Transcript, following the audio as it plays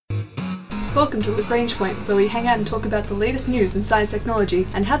Welcome to Lagrange Point, where we hang out and talk about the latest news in science technology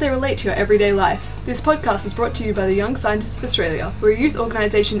and how they relate to your everyday life. This podcast is brought to you by the Young Scientists of Australia. We're a youth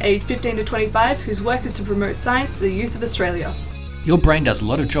organisation aged 15 to 25 whose work is to promote science to the youth of Australia. Your brain does a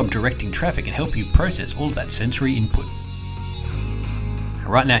lot of job directing traffic and help you process all of that sensory input.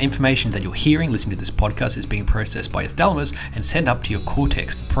 Right now, information that you're hearing listening to this podcast is being processed by your thalamus and sent up to your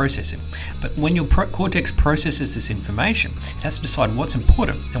cortex for processing. But when your cortex processes this information, it has to decide what's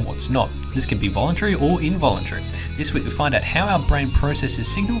important and what's not. This can be voluntary or involuntary. This week we find out how our brain processes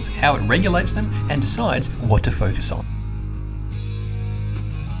signals, how it regulates them, and decides what to focus on.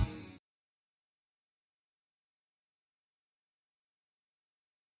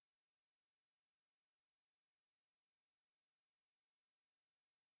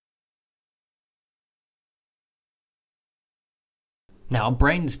 Now, our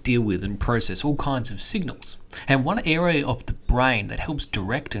brains deal with and process all kinds of signals. And one area of the brain that helps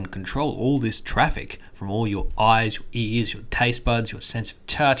direct and control all this traffic from all your eyes, your ears, your taste buds, your sense of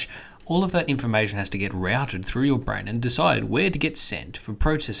touch, all of that information has to get routed through your brain and decided where to get sent for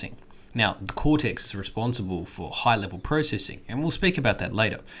processing. Now, the cortex is responsible for high-level processing, and we'll speak about that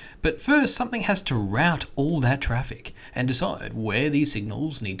later. But first, something has to route all that traffic and decide where these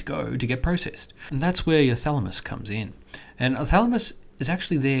signals need to go to get processed. And that's where your thalamus comes in. And a thalamus is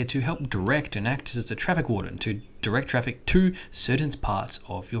actually there to help direct and act as the traffic warden to direct traffic to certain parts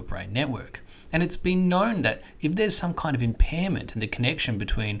of your brain network. And it's been known that if there's some kind of impairment in the connection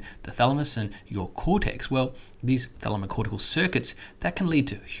between the thalamus and your cortex, well, these thalamocortical circuits, that can lead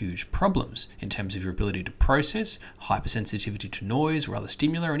to huge problems in terms of your ability to process, hypersensitivity to noise or other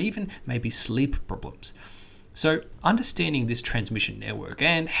stimuli, and even maybe sleep problems. So understanding this transmission network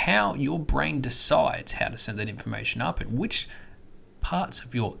and how your brain decides how to send that information up and which parts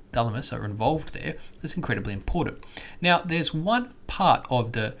of your thalamus are involved there is incredibly important. Now, there's one part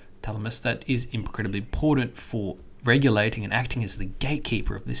of the thalamus that is incredibly important for regulating and acting as the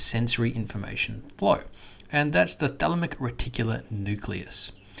gatekeeper of this sensory information flow, and that's the thalamic reticular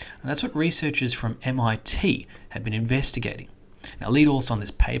nucleus. And that's what researchers from MIT have been investigating. Now, lead authors on this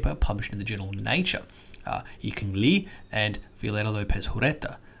paper, published in the journal Nature, Yikeng Li and Violeta Lopez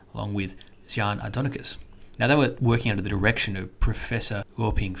Ureta, along with Xian Adonicus. Now, they were working under the direction of Professor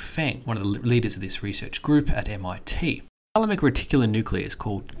Guoping Feng, one of the leaders of this research group at MIT. Thalamic reticular nucleus,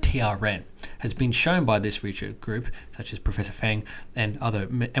 called TRN, has been shown by this research group, such as Professor Feng and other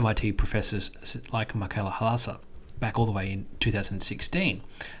MIT professors like Michaela Halasa, back all the way in 2016,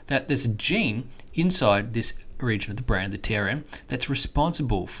 that there's a gene inside this region of the brain, the TRN, that's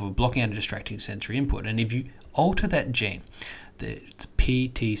responsible for blocking out and distracting sensory input. And if you alter that gene, the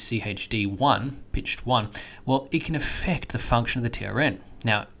PTCHD1, pitched 1, well, it can affect the function of the TRN.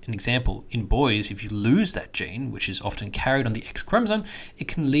 Now, an example, in boys, if you lose that gene, which is often carried on the X chromosome, it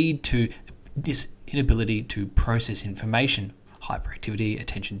can lead to this inability to process information, hyperactivity,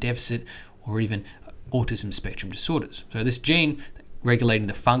 attention deficit, or even autism spectrum disorders. So this gene regulating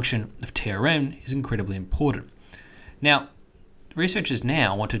the function of TRN is incredibly important. Now, researchers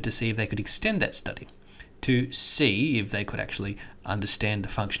now wanted to see if they could extend that study to see if they could actually understand the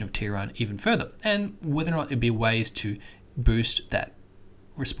function of TRN even further, and whether or not there'd be ways to boost that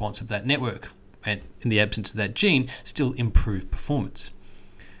response of that network, and in the absence of that gene, still improve performance.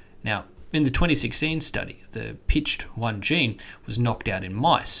 Now, in the 2016 study, the pitched 1 gene was knocked out in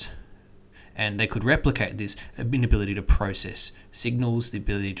mice, and they could replicate this inability to process signals, the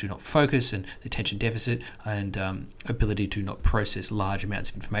ability to not focus, and the attention deficit, and ability to not process large amounts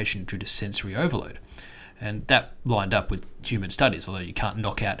of information due to sensory overload. And that lined up with human studies. Although you can't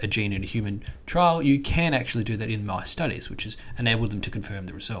knock out a gene in a human trial, you can actually do that in mice studies, which has enabled them to confirm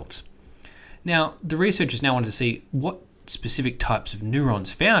the results. Now, the researchers now wanted to see what specific types of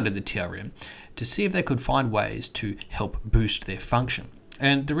neurons found in the TRN to see if they could find ways to help boost their function.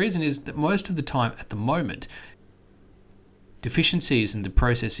 And the reason is that most of the time at the moment, deficiencies in the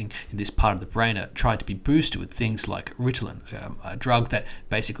processing in this part of the brain are tried to be boosted with things like Ritalin, a drug that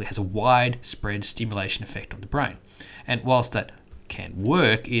basically has a widespread stimulation effect on the brain. And whilst that can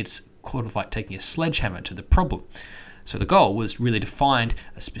work, it's kind of like taking a sledgehammer to the problem. So the goal was really to find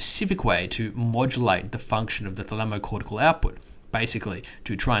a specific way to modulate the function of the thalamocortical output, basically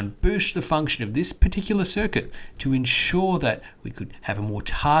to try and boost the function of this particular circuit to ensure that we could have a more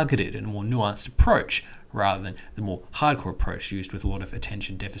targeted and more nuanced approach rather than the more hardcore approach used with a lot of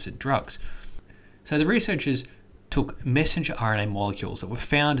attention deficit drugs. So the researchers took messenger RNA molecules that were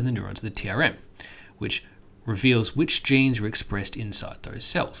found in the neurons of the TRN, which reveals which genes were expressed inside those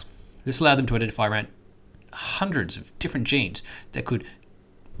cells. This allowed them to identify around hundreds of different genes that could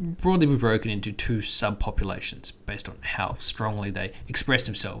broadly be broken into 2 subpopulations based on how strongly they express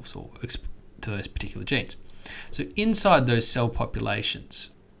themselves or to those particular genes. So inside those cell populations,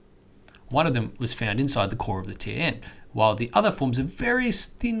 one of them was found inside the core of the TAN, while the other forms a very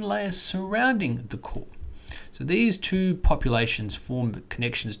thin layer surrounding the core. So these two populations form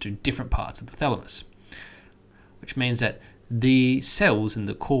connections to different parts of the thalamus, which means that the cells in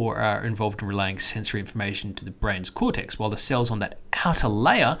the core are involved in relaying sensory information to the brain's cortex, while the cells on that outer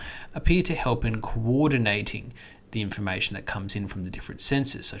layer appear to help in coordinating the information that comes in from the different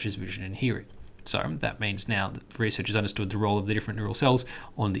senses, such as vision and hearing. So that means now that researchers understood the role of the different neural cells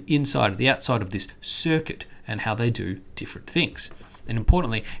on the inside and the outside of this circuit and how they do different things. And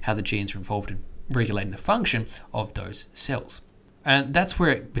importantly, how the genes are involved in regulating the function of those cells. And that's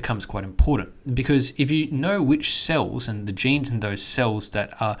where it becomes quite important, because if you know which cells and the genes in those cells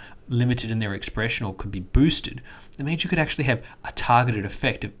that are limited in their expression or could be boosted, it means you could actually have a targeted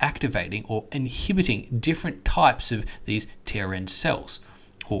effect of activating or inhibiting different types of these TRN cells,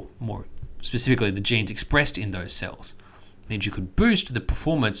 or more specifically the genes expressed in those cells. It means you could boost the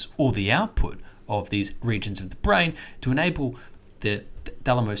performance or the output of these regions of the brain to enable the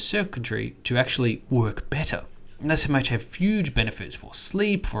thalamus circuitry to actually work better. And this might have huge benefits for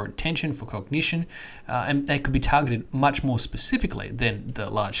sleep, for attention, for cognition, and they could be targeted much more specifically than the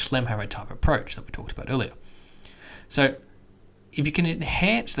large Schlemhammer type approach that we talked about earlier. So if you can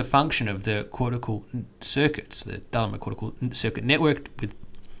enhance the function of the cortical circuits, the thalamocortical circuit network,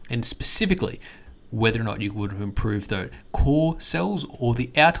 and specifically whether or not you would improve the core cells or the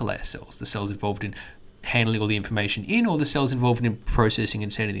outer layer cells, the cells involved in handling all the information in, or the cells involved in processing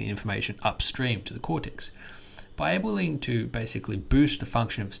and sending the information upstream to the cortex. By able to basically boost the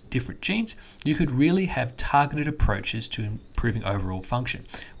function of different genes, you could really have targeted approaches to improving overall function,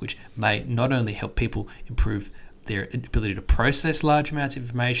 which may not only help people improve their ability to process large amounts of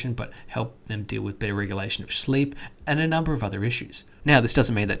information, but help them deal with better regulation of sleep and a number of other issues. Now, this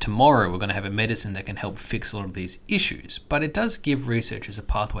doesn't mean that tomorrow we're going to have a medicine that can help fix a lot of these issues, but it does give researchers a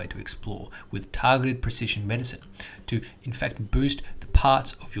pathway to explore with targeted precision medicine to, in fact, boost the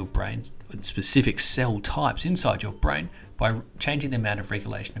parts of your brain, specific cell types inside your brain, by changing the amount of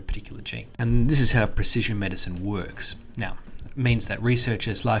regulation of particular genes. And this is how precision medicine works. Now, it means that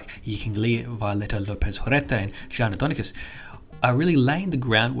researchers like Yiking Li, Violeta Lopez Horta, and Jean Adonicus are really laying the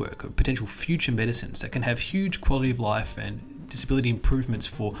groundwork of potential future medicines that can have huge quality of life and disability improvements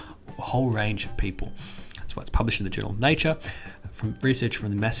for a whole range of people. That's why it's published in the journal Nature, from research from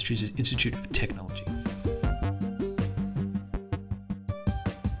the Massachusetts Institute of Technology.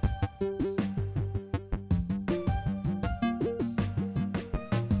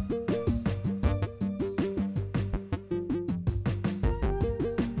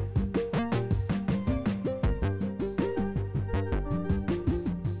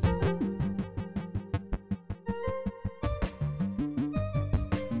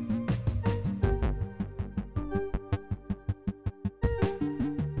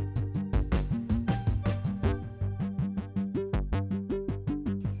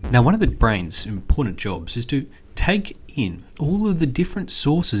 Now, one of the brain's important jobs is to take in all of the different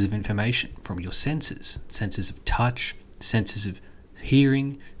sources of information from your senses. Senses of touch, senses of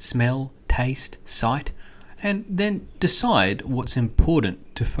hearing, smell, taste, sight, and then decide what's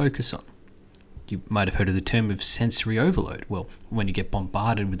important to focus on. You might have heard of the term of sensory overload. Well, when you get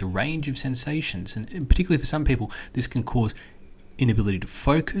bombarded with a range of sensations, and particularly for some people, this can cause inability to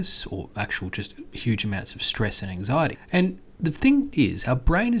focus or actual just huge amounts of stress and anxiety. And the thing is, our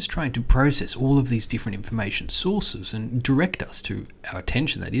brain is trying to process all of these different information sources and direct us to our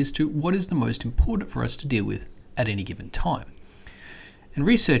attention, that is, to what is the most important for us to deal with at any given time. And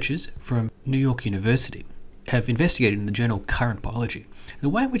researchers from New York University have investigated in the journal Current Biology the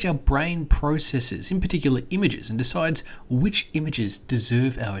way in which our brain processes, in particular, images and decides which images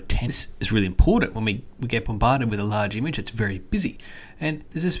deserve our attention. This is really important. When we get bombarded with a large image, it's very busy. And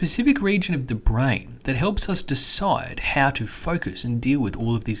there's a specific region of the brain that helps us decide how to focus and deal with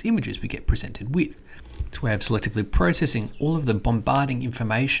all of these images we get presented with. It's a way of selectively processing all of the bombarding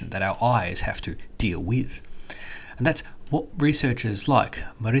information that our eyes have to deal with. And that's what researchers like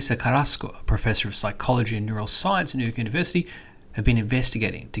Marisa Carrasco, a professor of psychology and neuroscience at New York University, have been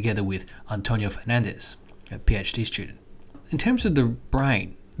investigating together with Antonio Fernandez, a PhD student. In terms of the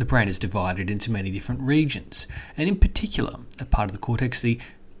brain is divided into many different regions, and in particular, a part of the cortex, the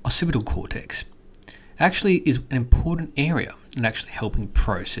occipital cortex, actually is an important area in actually helping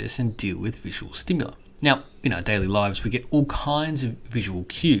process and deal with visual stimuli. Now, in our daily lives, we get all kinds of visual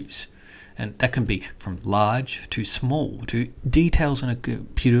cues, and that can be from large to small, to details on a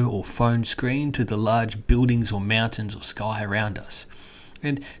computer or phone screen, to the large buildings or mountains or sky around us.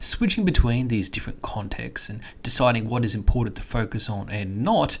 And switching between these different contexts and deciding what is important to focus on and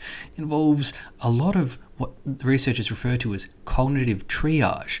not involves a lot of what researchers refer to as cognitive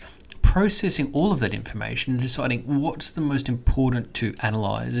triage, processing all of that information and deciding what's the most important to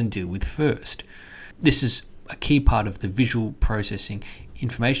analyze and deal with first. This is a key part of the visual processing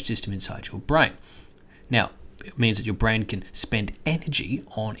information system inside your brain. Now, it means that your brain can spend energy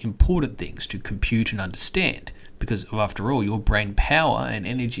on important things to compute and understand, because after all, your brain power and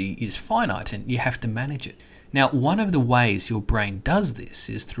energy is finite and you have to manage it. Now, one of the ways your brain does this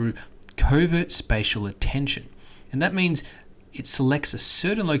is through covert spatial attention, and that means it selects a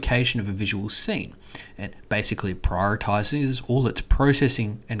certain location of a visual scene and basically prioritizes all its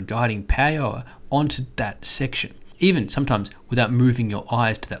processing and guiding power onto that section, even sometimes without moving your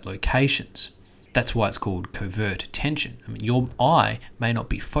eyes to that locations. That's why it's called covert attention. I mean, your eye may not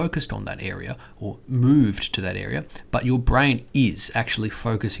be focused on that area or moved to that area, but your brain is actually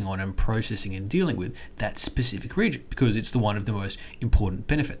focusing on and processing and dealing with that specific region because it's the one of the most important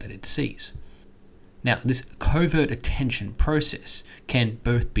benefit that it sees. Now, this covert attention process can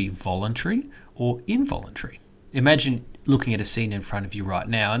both be voluntary or involuntary. Imagine looking at a scene in front of you right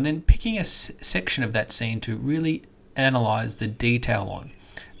now and then picking a section of that scene to really analyze the detail on.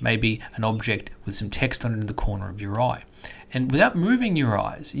 Maybe an object with some text on it in the corner of your eye. And without moving your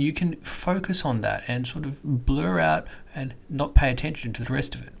eyes, you can focus on that and sort of blur out and not pay attention to the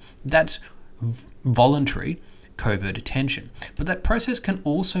rest of it. That's voluntary covert attention. But that process can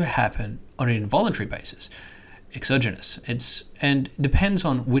also happen on an involuntary basis, exogenous. And depends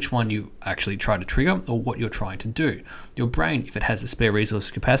on which one you actually try to trigger or what you're trying to do. Your brain, if it has the spare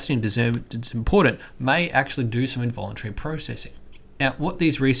resource capacity and it's important, may actually do some involuntary processing. Now, what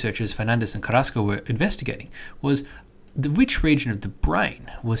these researchers, Fernandez and Carrasco, were investigating was which region of the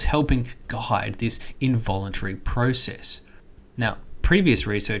brain was helping guide this involuntary process. Now, previous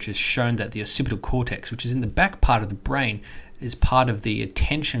research has shown that the occipital cortex, which is in the back part of the brain, is part of the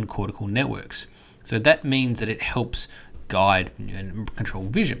attention cortical networks. So that means that it helps guide and control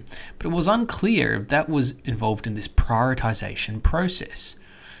vision. But it was unclear if that was involved in this prioritization process.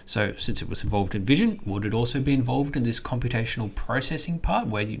 So since it was involved in vision, would it also be involved in this computational processing part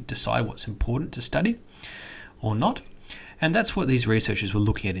where you decide what's important to study or not? And that's what these researchers were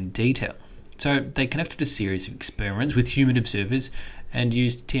looking at in detail. So they conducted a series of experiments with human observers and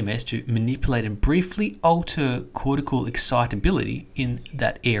used TMS to manipulate and briefly alter cortical excitability in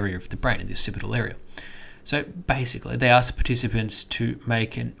that area of the brain, in the occipital area. So basically, they asked participants to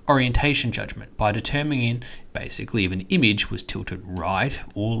make an orientation judgment by determining basically if an image was tilted right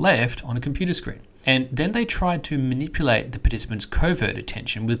or left on a computer screen. And then they tried to manipulate the participants' covert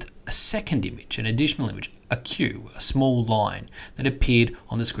attention with a second image, an additional image, a cue, a small line that appeared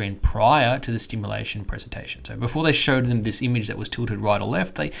on the screen prior to the stimulation presentation. So before they showed them this image that was tilted right or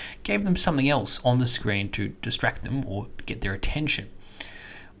left, they gave them something else on the screen to distract them or get their attention.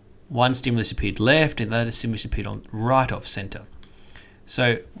 One stimulus appeared left and the other stimulus appeared on right off center.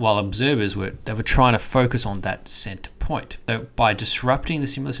 So while observers were trying to focus on that center point. So by disrupting the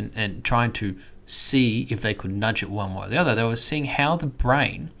stimulus and trying to see if they could nudge it one way or the other, they were seeing how the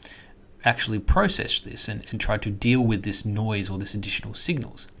brain actually processed this and tried to deal with this noise or this additional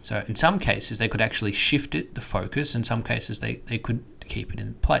signals. So in some cases, they could actually shift it, the focus. In some cases, they could keep it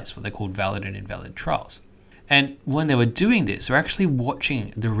in place, what they called valid and invalid trials. And when they were doing this, they were actually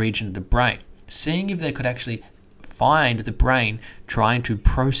watching the region of the brain, seeing if they could actually find the brain trying to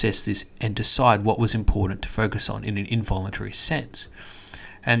process this and decide what was important to focus on in an involuntary sense.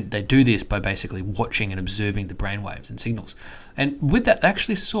 And they do this by basically watching and observing the brainwaves and signals. And with that, they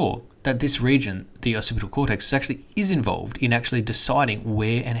actually saw that this region, the occipital cortex, is involved in actually deciding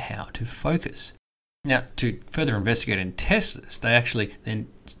where and how to focus. Now, to further investigate and test this, they actually then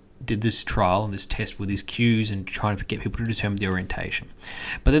did this trial and this test with these cues and trying to get people to determine the orientation.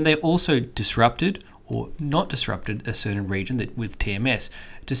 But then they also disrupted or not disrupted a certain region with TMS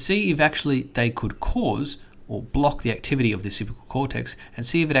to see if actually they could cause or block the activity of the occipital cortex and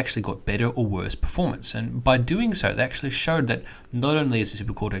see if it actually got better or worse performance. And by doing so, they actually showed that not only is the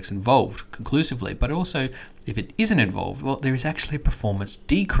occipital cortex involved conclusively, but also if it isn't involved, well, there is actually a performance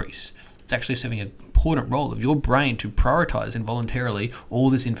decrease. It's actually serving an important role of your brain to prioritize involuntarily all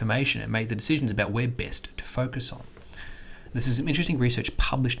this information and make the decisions about where best to focus on. This is some interesting research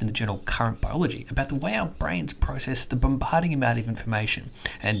published in the journal Current Biology about the way our brains process the bombarding amount of information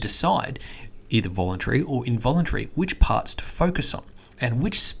and decide, either voluntary or involuntary, which parts to focus on and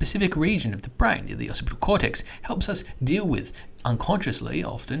which specific region of the brain, the occipital cortex, helps us deal with, unconsciously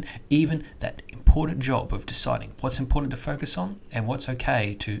often, even that important job of deciding what's important to focus on and what's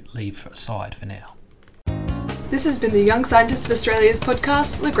okay to leave aside for now. This has been the Young Scientists of Australia's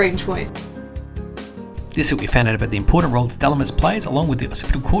podcast, Lagrange Point. This week we found out about the important role the thalamus plays along with the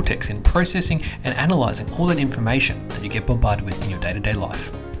occipital cortex in processing and analysing all that information that you get bombarded with in your day-to-day life.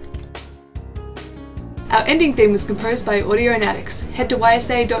 Our ending theme was composed by Audionautics. Head to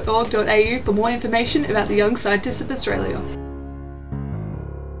ysa.org.au for more information about the Young Scientists of Australia.